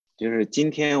就是今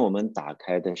天我们打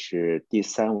开的是第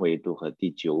三维度和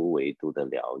第九维度的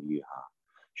疗愈哈，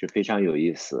是非常有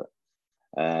意思。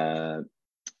呃，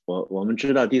我们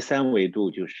知道第三维度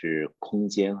就是空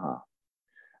间哈，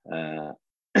呃，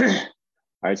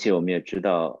而且我们也知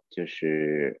道，就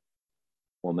是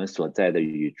我们所在的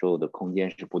宇宙的空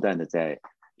间是不断的在，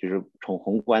就是从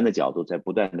宏观的角度在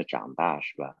不断的长大，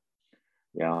是吧？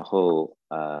然后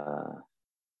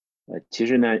其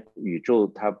实呢，宇宙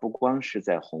它不光是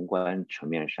在宏观层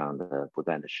面上的不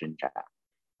断的伸展，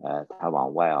它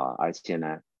往外啊，而且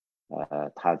呢，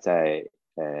它在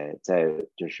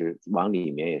就是往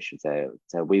里面也是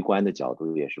在微观的角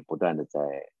度也是不断的在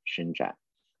伸展，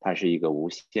它是一个无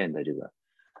限的这个，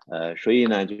所以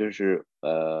呢，就是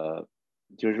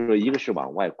说一个是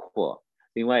往外扩，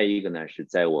另外一个呢是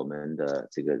在我们的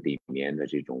这个里面的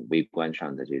这种微观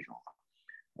上的这种。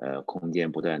空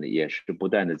间不断的也是不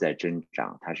断的在增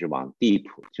长，它是往地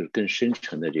图就是更深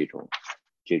层的这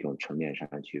种层面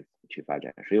上去发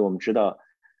展，所以我们知道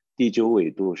第九纬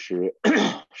度是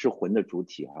是魂的主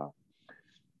体哈，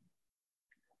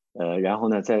然后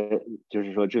呢，就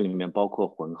是说这里面包括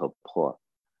魂和魄，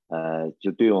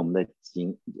就对我们的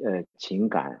情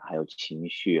感还有情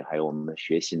绪，还有我们的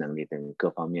学习能力等各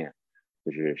方面，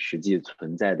就是实际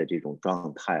存在的这种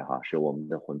状态哈，是我们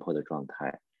的魂魄的状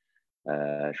态。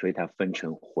所以它分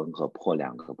成魂和魄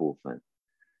两个部分。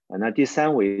那第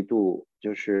三维度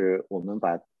就是我们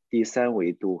把第三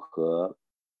维度和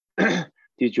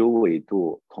第九维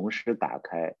度同时打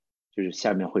开，就是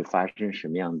下面会发生什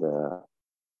么样的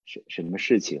什么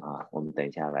事情啊？我们等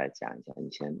一下来讲一下。你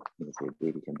先那个谁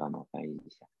，Baby 先帮忙翻译一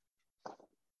下。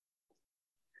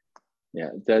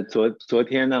在昨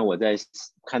天呢，我在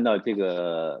看到这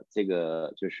个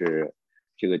就是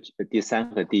这个第三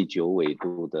和第九纬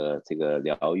度的这个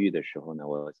疗愈的时候呢，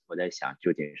我在想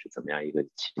究竟是怎么样一个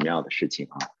奇妙的事情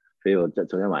啊？所以我在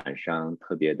昨天晚上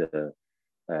特别的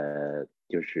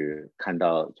就是看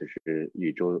到就是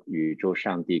宇宙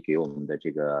上帝给我们的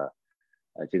这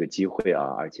个机会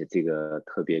啊，而且这个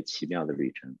特别奇妙的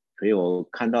旅程。所以我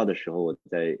看到的时候，我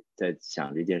在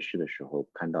想这件事的时候，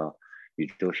看到宇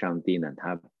宙上帝呢，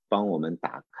他帮我们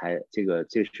打开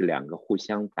这是两个互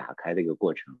相打开的一个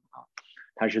过程啊。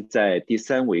它是在第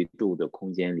三维度的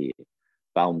空间里，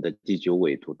把我们的第九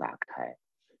维度打开，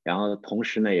然后同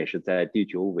时呢，也是在第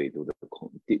九维度的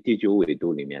第九维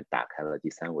度里面打开了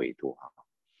第三维度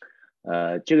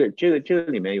啊。这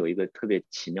个里面有一个特别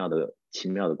奇妙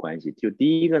的关系，就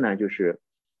第一个呢，就是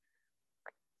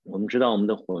我们知道我们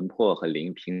的魂魄和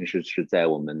灵平时是在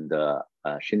我们的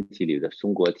身体里的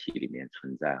松果体里面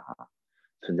存在哈，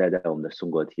存在在我们的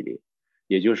松果体里，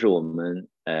也就是我们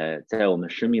在我们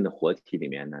生命的活体里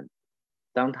面呢，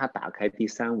当它打开第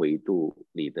三维度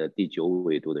里的第九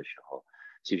维度的时候，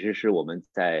其实是我们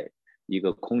在一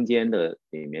个空间的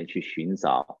里面去寻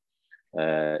找。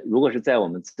如果是在我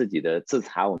们自己的自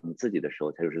查我们自己的时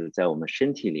候，它就是在我们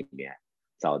身体里面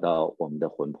找到我们的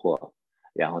魂魄，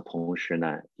然后同时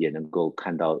呢，也能够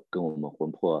看到跟我们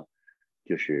魂魄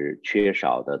就是缺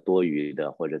少的、多余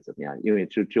的或者怎么样，因为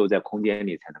只有在空间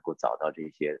里才能够找到这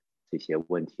些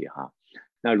问题哈。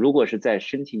那如果是在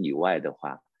身体以外的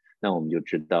话，那我们就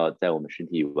知道在我们身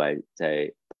体以外，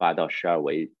在8到12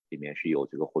维里面是有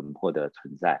这个魂魄的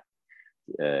存在。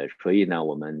所以呢，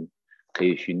我们可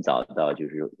以寻找到就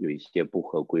是有一些不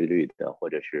合规律的，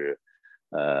或者是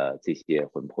这些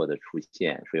魂魄的出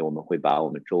现，所以我们会把我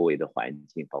们周围的环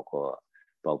境，包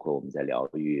括我们在疗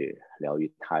愈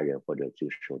他人或者这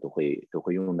个时候都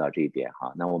会用到这一点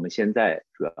哈。那我们现在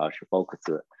主要是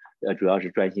focus，主要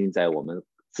是专心在我们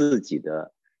自己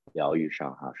的疗愈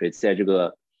上哈，所以在这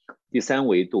个第三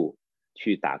维度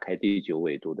去打开第九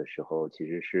维度的时候，其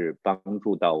实是帮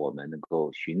助到我们能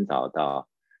够寻找到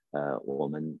我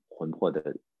们魂魄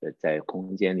的在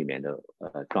空间里面的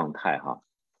状态哈。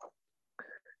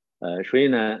所以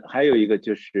呢，还有一个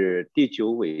就是第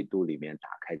九纬度里面打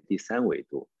开第三纬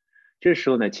度，这时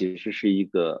候呢，其实是一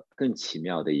个更奇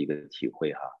妙的一个体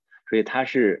会哈。所以它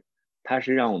是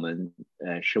让我们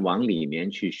是往里面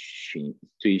去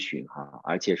追寻哈，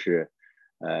而且是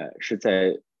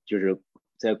在就是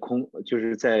就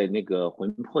是在那个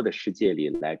魂魄的世界里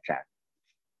来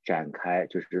展开，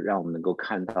就是让我们能够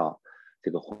看到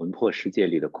这个魂魄世界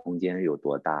里的空间有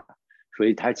多大。所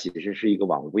以它其实是一个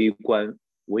往微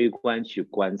观去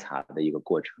观察的一个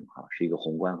过程哈，是一个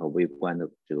宏观和微观的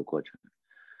这个过程。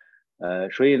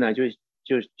所以呢，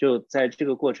就在这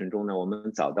个过程中呢，我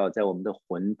们找到在我们的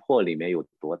魂魄里面有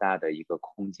多大的一个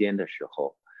空间的时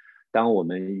候，当我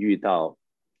们遇到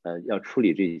要处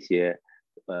理这些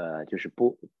就是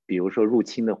比如说入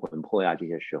侵的魂魄呀这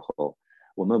些时候，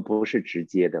我们不是直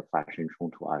接的发生冲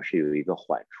突，而是有一个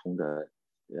缓冲的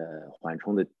缓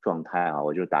冲的状态啊，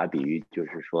我就打比喻，就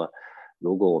是说，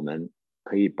如果我们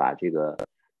可以把这个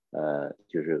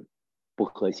就是不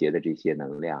和谐的这些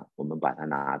能量，我们把它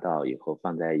拿到以后，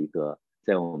放在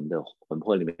在我们的魂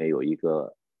魄里面有一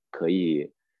个可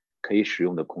以使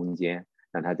用的空间，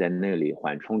让它在那里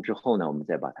缓冲之后呢，我们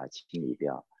再把它清理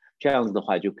掉。这样子的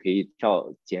话，就可以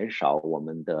减少我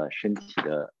们的身体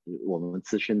的我们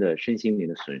自身的身心灵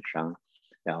的损伤，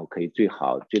然后可以最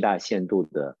大限度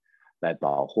的来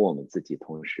保护我们自己，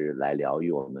同时来疗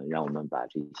愈我们，让我们把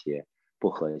这些不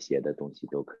和谐的东西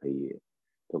都可以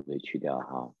去掉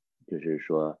哈。就是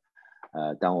说，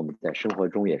当我们在生活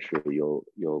中也是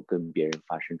有跟别人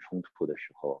发生冲突的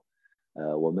时候，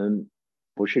我们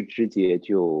不是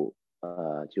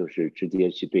就是直接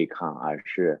去对抗，而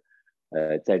是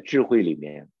在智慧里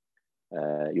面，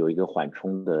有一个缓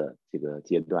冲的这个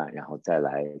阶段，然后再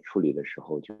来处理的时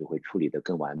候，就会处理得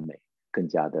更完美，更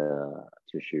加的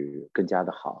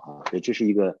好哈。所以这是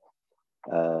一个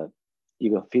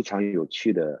非常有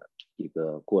趣的一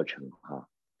个过程哈。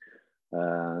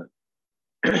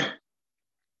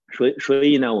所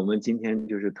以呢，我们今天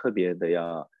就是特别的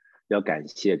要感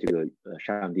谢这个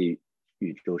上帝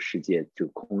宇宙世界这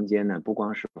个空间呢，不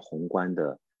光是宏观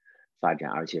的发展，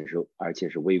而且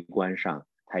是微观上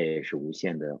它也是无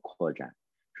限的扩展。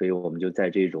所以我们就在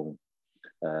这种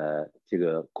这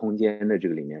个空间的这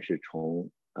个里面，是从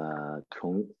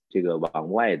这个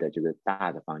往外的这个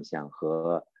大的方向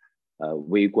和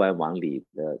微观往里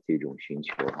的这种寻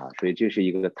求啊，所以这是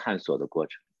一个探索的过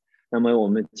程。那么我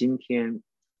们今天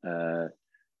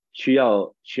需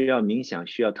要冥想，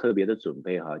需要特别的准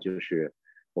备哈，就是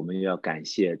我们要感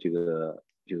谢这个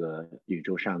宇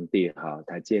宙上帝哈，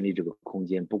他建立这个空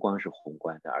间不光是宏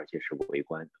观的，而且是微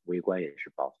观也是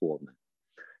保护我们，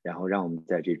然后让我们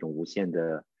在这种无限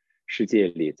的世界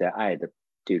里，在爱的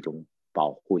这种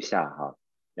保护下哈，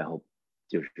然后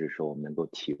就是说我们能够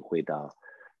体会到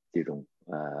这种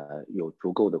有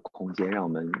足够的空间，让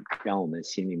我们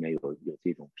心里面有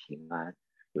这种平安，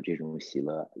有这种喜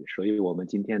乐。所以我们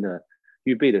今天的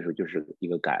预备的时候，就是一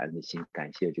个感恩的心，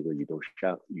感谢这个宇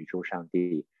宙上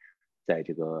帝在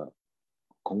这个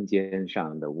空间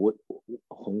上的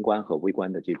宏观和微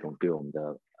观的这种对我们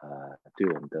的这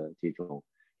种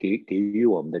给予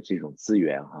我们的这种资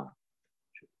源哈。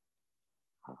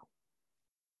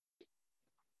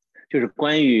就是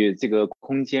关于这个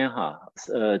空间哈，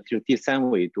就第三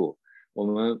维度，我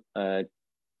们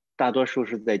大多数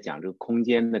是在讲这个空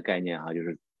间的概念哈，就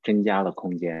是增加了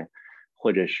空间，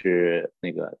或者是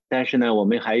那个，但是呢，我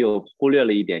们还有忽略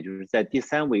了一点，就是在第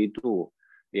三维度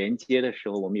连接的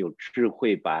时候，我们有智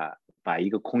慧把一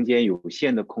个有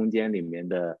限的空间里面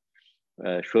的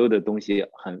所有的东西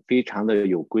非常的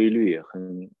有规律，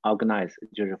很 organized，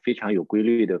就是非常有规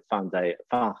律的放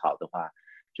好的话。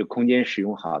就空间使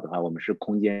用好的话，我们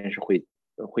空间是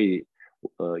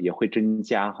也会增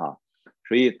加哈，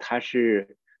所以它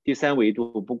是第三维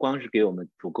度，不光是给我们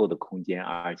足够的空间，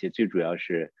而且最主要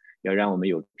是要让我们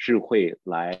有智慧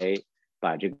来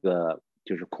把这个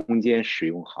就是空间使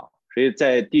用好。所以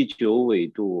在第九维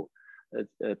度，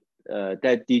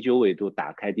在第九维度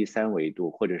打开第三维度，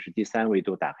或者是第三维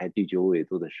度打开第九维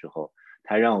度的时候，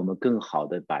它让我们更好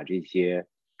的把这些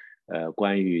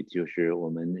关于就是我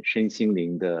们身心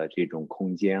灵的这种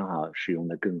空间哈，使用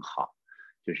的更好，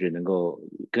就是能够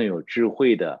更有智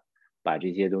慧的把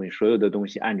这些东西，所有的东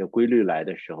西按照规律来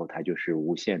的时候，它就是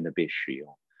无限的被使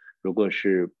用。如果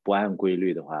是不按规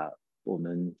律的话，我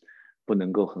们不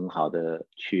能够很好的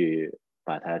去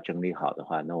把它整理好的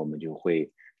话，那我们就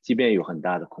会，即便有很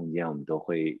大的空间，我们都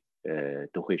会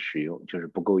使用，就是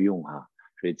不够用哈。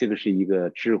所以这个是一个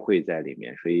智慧在里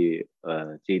面，所以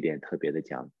这一点特别的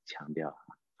强调。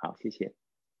好，谢谢。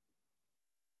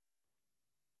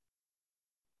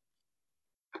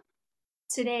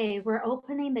Today, we're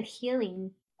opening the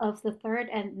healing of the third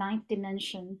and ninth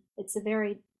dimension. It's a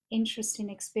very interesting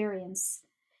experience.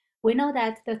 We know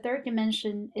that the third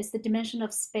dimension is the dimension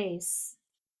of space.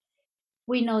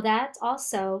 We know that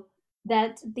also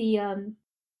that the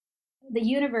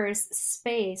universe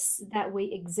space that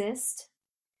we exist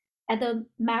at the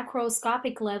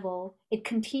macroscopic level, it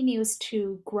continues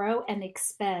to grow and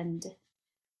expand.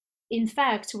 In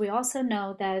fact, we also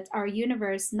know that our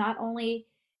universe not only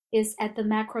is at the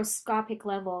macroscopic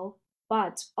level,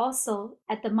 but also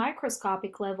at the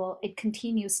microscopic level, it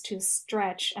continues to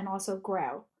stretch and also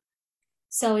grow.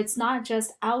 So it's not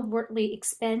just outwardly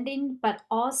expanding, but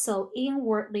also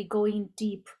inwardly going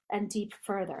deep and deep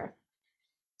further.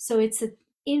 So it's an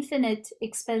infinite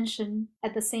expansion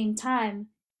at the same time.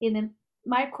 In the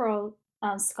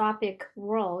microscopic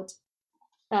world,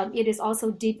 it is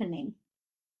also deepening.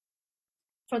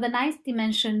 for the ninth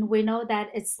dimension, we know that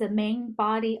it's the main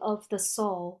body of the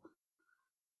soul.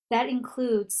 That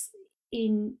includes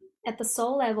at the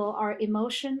soul level, our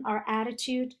emotion, our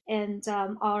attitude, and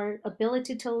our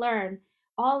ability to learn.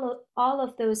 All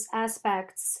of those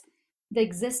aspects, the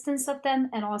existence of them,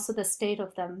 and also the state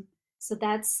of them. So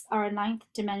that's our ninth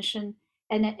dimension,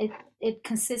 and it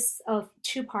consists of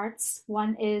two parts.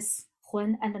 One is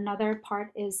Hun, and another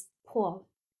part is Po.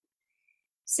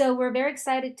 So we're very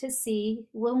excited to see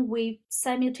when we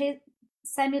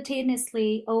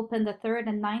simultaneously open the third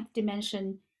and ninth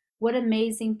dimension, what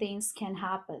amazing things can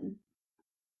happen.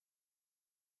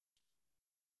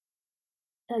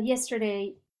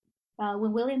 Yesterday,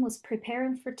 when William was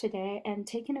preparing for today and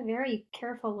taking a very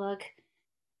careful look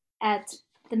at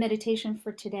the meditation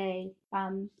for today,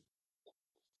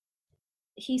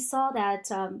 he saw that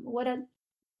what an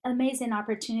amazing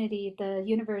opportunity the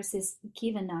universe is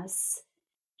giving us.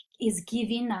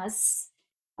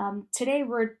 Today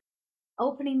we're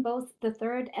opening both the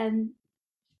third and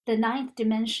the ninth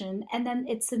dimension, and then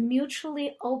it's a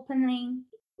mutually opening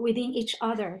within each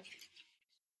other.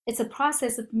 It's a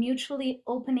process of mutually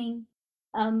opening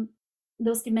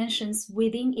those dimensions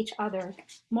within each other.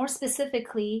 More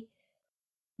specifically,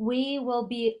 we will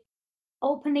be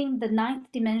opening the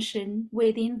ninth dimension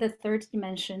within the third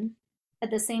dimension. At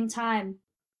the same time,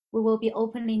 we will be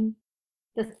opening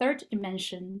the third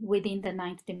dimension within the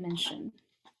ninth dimension.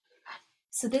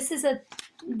 So this is a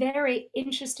very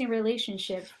interesting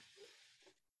relationship.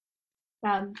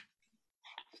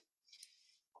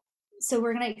 So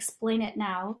we're going to explain it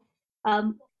now.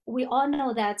 We all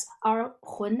know that our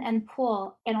Hun and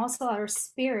Po, and also our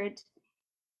spirit,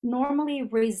 normally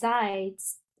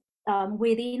resides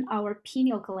within our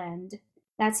pineal gland.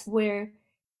 That's where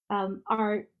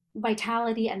our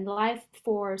vitality and life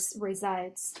force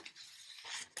resides.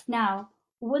 Now,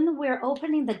 when we're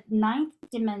opening the ninth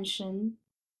dimension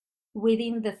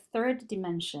within the third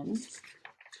dimension,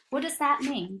 what does that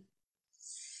mean?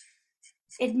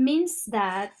 It means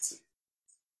that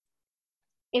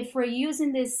if we're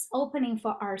using this opening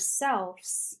for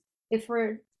ourselves, if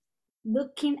we're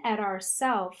looking at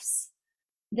ourselves,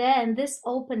 then this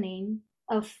opening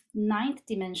of ninth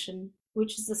dimension,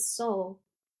 which is the soul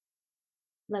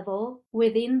level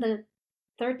within the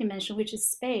third dimension, which is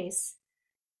space,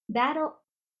 that'll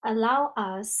allow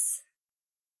us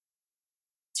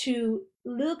to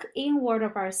look inward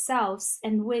of ourselves,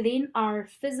 and within our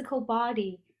physical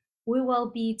body, we will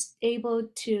be able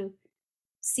to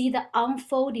see the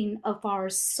unfolding of our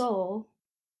soul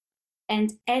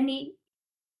and any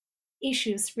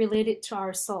issues related to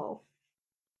our soul.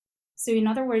 So in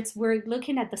other words, we're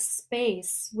looking at the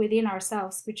space within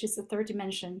ourselves, which is the third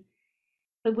dimension.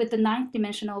 But with the ninth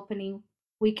dimension opening,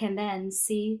 we can then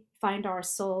find our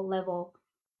soul level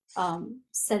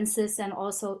senses and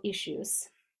also issues.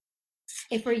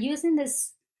 If we're using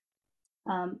this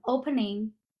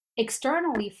opening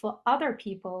externally for other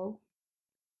people,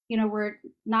 we're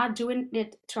not doing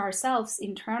it to ourselves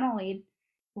internally,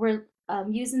 we're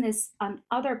using this on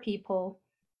other people,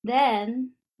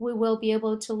 then we will be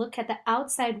able to look at the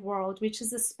outside world, which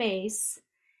is a space.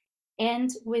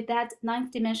 And with that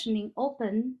ninth dimension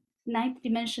open,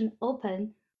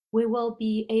 we will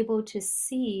be able to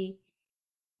see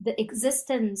the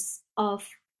existence of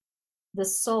the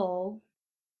soul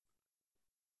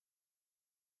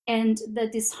and the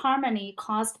disharmony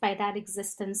caused by that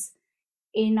existence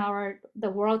in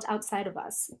the world outside of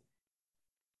us.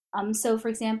 So for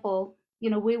example,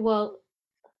 we will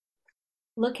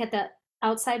look at the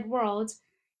outside world,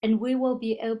 and we will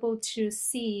be able to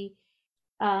see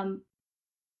the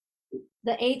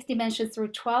 8th dimension through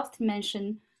 12th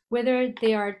dimension, whether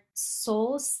they are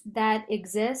souls that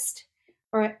exist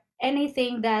or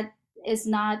anything that is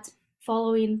not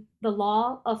following the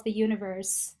law of the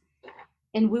universe,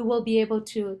 and we will be able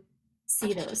to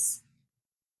see those.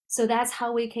 So that's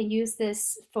how we can use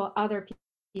this for other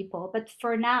people. But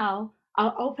for now,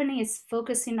 our opening is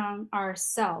focusing on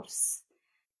ourselves.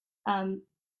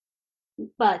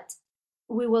 But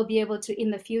we will be able to,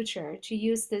 in the future, to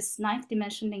use this ninth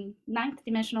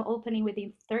dimensional opening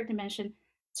within third dimension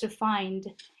to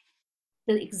find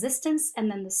the existence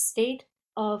and then the state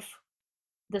of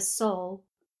the soul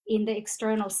in the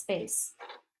external space.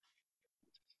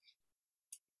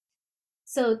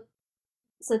 So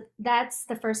that's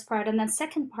the first part. And then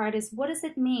second part is, what does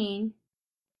it mean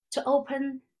to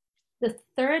open the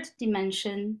third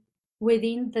dimension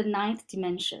within the ninth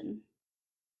dimension?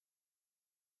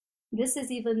 This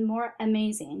is even more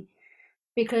amazing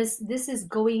because this is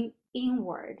going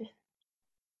inward.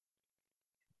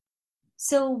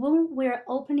 So when we're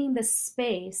opening the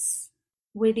space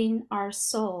within our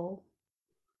soul,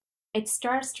 it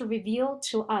starts to reveal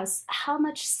to us how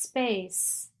much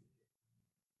space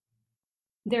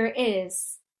there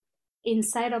is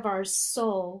inside of our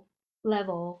soul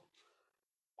level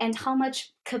and how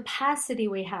much capacity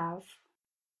we have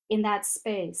in that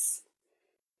space.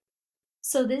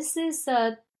 So this is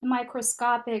a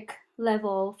microscopic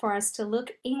level for us to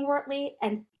look inwardly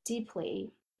and deeply.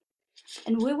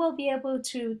 And we will be able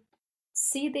to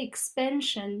see the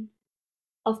expansion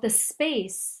of the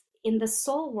space in the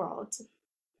soul world.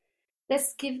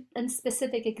 Let's give a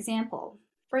specific example.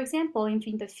 For example,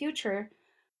 in the future,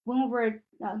 when we're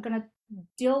going to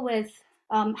deal with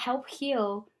help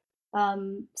heal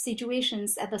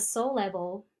situations at the soul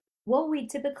level, what we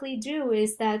typically do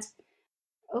is that,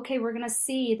 okay, we're going to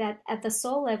see that at the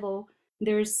soul level,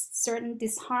 there's certain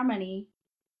disharmony.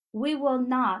 We will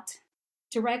not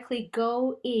directly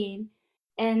go in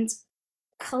and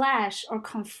clash or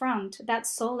confront that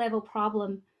soul level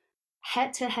problem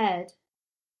head to head.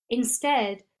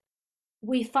 Instead,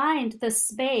 we find the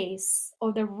space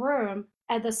or the room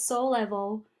at the soul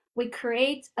level. We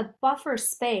create a buffer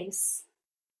space.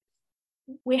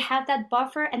 We have that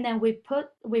buffer, and then we put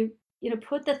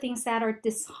the things that are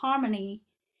disharmony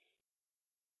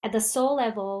at the soul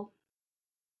level,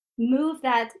 move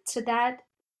that to that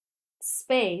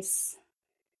space.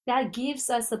 That gives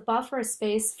us a buffer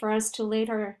space for us to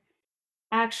later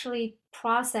actually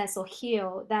process or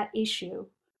heal that issue.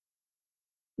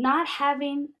 Not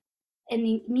having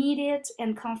an immediate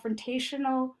and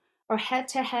confrontational or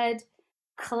head-to-head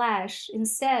clash.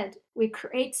 Instead, we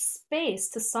create space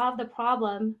to solve the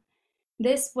problem.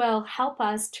 This will help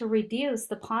us to reduce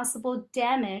the possible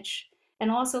damage and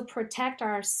also protect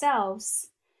ourselves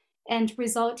and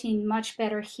result in much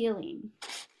better healing.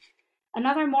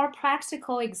 Another more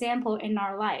practical example in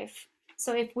our life.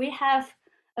 So if we have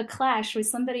a clash with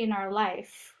somebody in our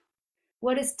life,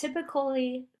 what is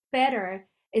typically better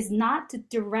is not to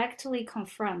directly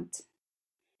confront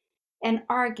and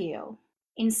argue.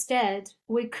 Instead,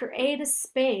 we create a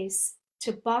space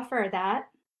to buffer that,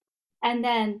 and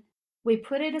then we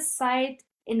put it aside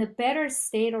in a better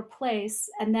state or place,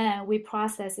 and then we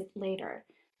process it later.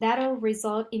 That'll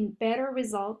result in better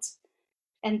results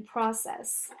and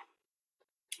process.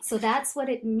 So that's what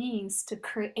it means to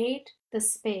create the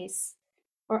space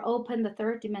or open the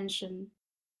third dimension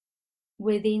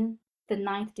within the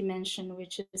ninth dimension,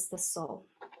 which is the soul.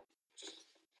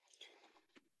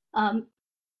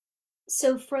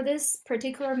 So for this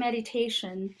particular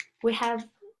meditation, we have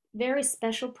very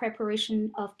special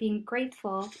preparation of being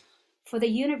grateful for the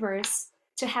universe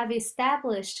to have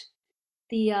established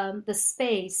the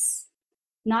space,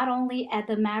 not only at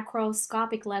the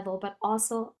macroscopic level, but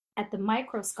also at the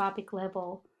microscopic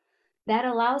level. That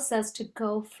allows us to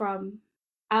go from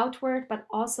outward, but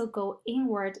also go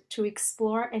inward to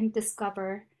explore and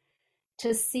discover,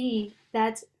 to see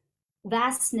that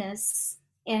vastness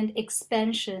and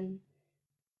expansion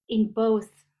in both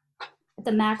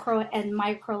the macro and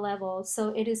micro level. So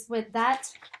it is with that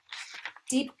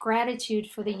deep gratitude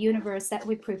for the universe that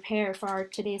we prepare for our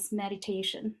today's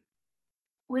meditation.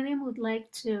 William would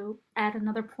like to add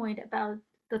another point about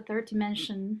the third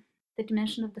dimension, the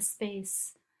dimension of the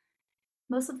space.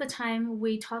 Most of the time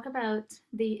we talk about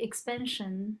the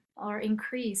expansion or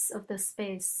increase of the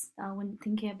space when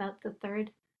thinking about the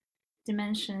third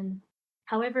dimension.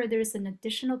 However, there's an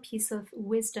additional piece of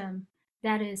wisdom,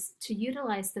 that is to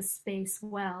utilize the space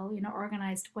well in an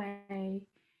organized way.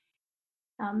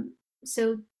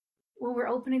 So when we're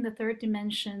opening the third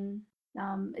dimension,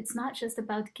 it's not just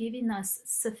about giving us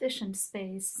sufficient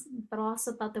space, but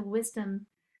also about the wisdom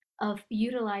of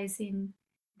utilizing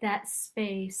that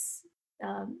space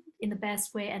in the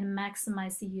best way and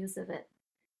maximize the use of it.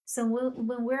 So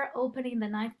when we're opening the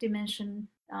ninth dimension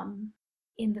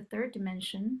in the third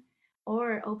dimension,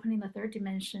 or opening the third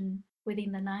dimension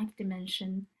within the ninth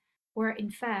dimension, we're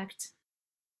in fact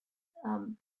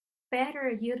better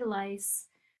utilize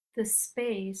the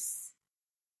space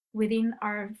within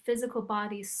our physical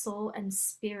body, soul, and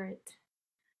spirit.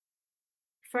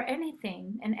 For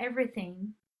anything and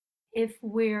everything, if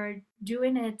we're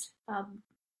doing it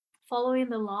following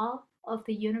the law of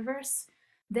the universe,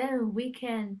 then we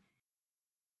can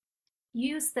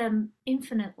use them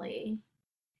infinitely.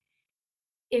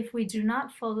 If we do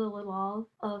not follow the law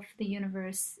of the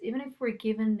universe, even if we're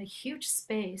given a huge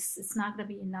space, it's not going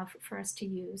to be enough for us to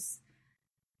use.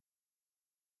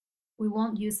 We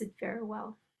won't use it very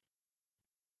well.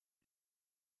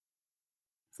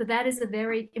 So that is a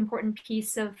very important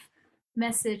piece of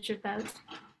message about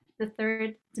the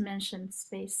third dimension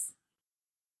space.